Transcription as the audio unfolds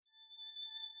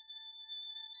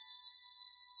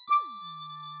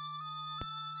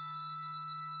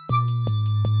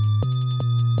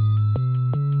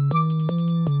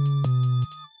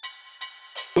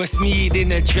WesMeds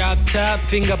in a drop top,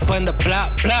 finger on the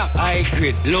block, block. High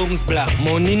grade, lungs black,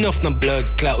 money enough no blood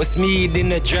clot. WesMeds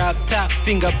in a drop top,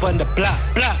 finger on the block,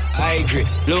 block. High grade,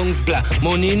 lungs black,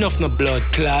 money enough no blood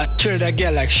clot. Chill that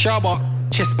girl like Shabba,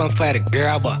 chest man fight a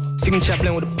grabber. Signature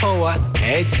blend with the power,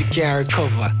 head she can't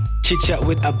recover. Chit chat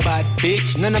with a bad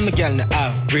bitch, none of my gal no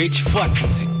average.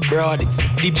 Fantasy, broad hips,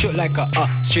 deep shot like a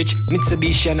ostrich.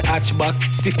 Mitsubishi and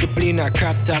hatchback, stiff the plane or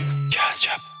crop top. Just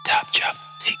drop, top drop,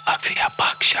 see up for your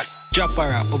back shot. Drop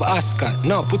her up over Oscar,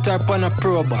 now put her on a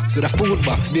pro box with a food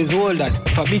box. Biz hold that,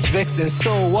 if a bitch vex then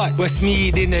so what?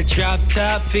 WesMeds in a drop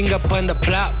top, finger on the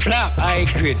block, block. High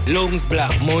grade, lungs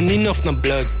black, money enough no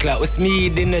blood clot.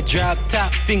 WesMeds in a drop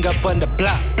top, finger on the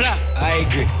block, block. High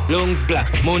grade, lungs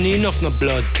black, money enough no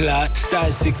blood clot.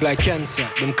 Style sick like cancer,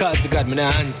 them call to God me no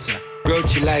answer.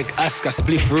 Grouchy like Oscar,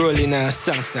 spliff rolling and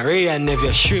songster. Ray and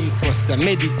never shrimp poster,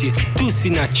 meditate. Two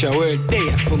signature word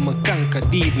there for my conquer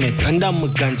deed met. And I'm a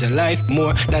ganja life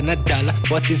more than a dollar.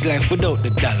 What is life without the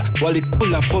dollar? While it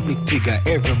pull a public figure,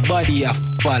 everybody have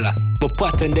to follow. But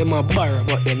pattern them a borrow,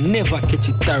 but them never catch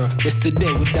it thorough.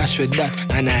 Yesterday we dash with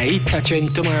that, and I eat a trend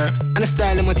tomorrow. And I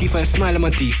style in my teeth and smile in my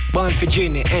teeth. Born for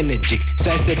drain the energy.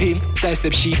 Sidestep him,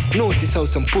 sidestep she. Notice how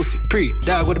some pussy pre,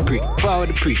 dog with the pre, forward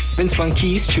the pre. Benz pan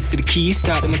keys, trip to the keys,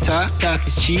 start them a talk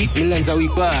is cheap. Millions a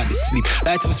week bad to sleep.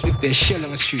 Light up split their shell on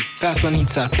my street. Fast one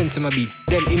hits off, fence in my beat.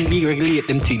 Them in me regulate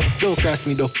them team. Don't cross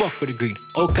me, don't fuck with the green.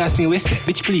 Outcast me, West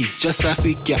bitch please. Just last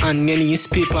week, your hand your knees.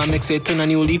 Paper makes a ton of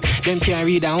new leaf. Them can't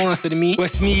read and wants to me.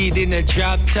 WesMeds in a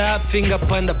drop top, finger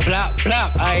on the block,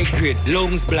 block. High grade,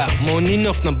 lungs black, money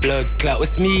enough no blood clot.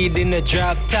 WesMeds in a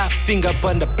drop top, finger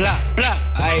on the block, block.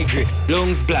 High grade,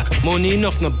 lungs black, money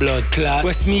enough no blood clot.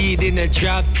 WesMeds in a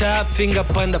drop top, finger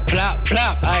on the block,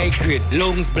 block. High grade,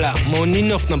 lungs black, money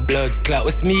enough no blood clot.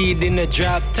 WesMeds in a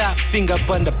drop top, finger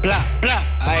on the block, block.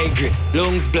 High grade,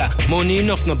 lungs black, money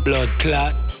enough no blood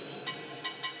clot.